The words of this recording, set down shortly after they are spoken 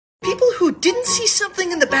people who didn't see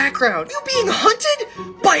something in the background. You being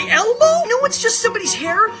hunted by Elmo? No, it's just somebody's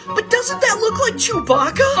hair, but doesn't that look like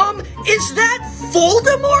Chewbacca? Is that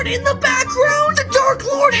Voldemort in the background? The Dark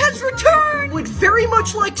Lord has returned! Would very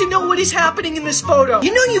much like to know what is happening in this photo.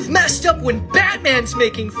 You know you've messed up when Batman's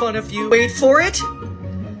making fun of you. Wait for it.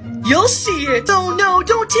 You'll see it. Oh no,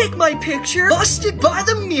 don't take my picture. Busted by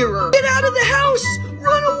the mirror. Get out of the house.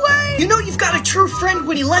 Run away. You know you've got a true friend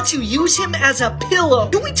when he lets you use him as a pillow.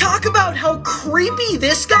 Can we talk about how creepy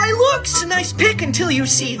this guy looks? It's a nice pic until you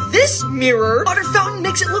see this mirror. Water fountain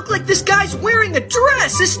makes it look like this guy's wearing a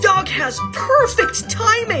dress. This dog has perfect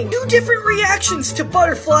timing. 2 different reactions to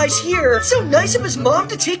butterflies here. It's so nice of his mom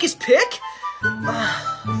to take his pic.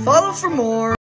 Follow for more.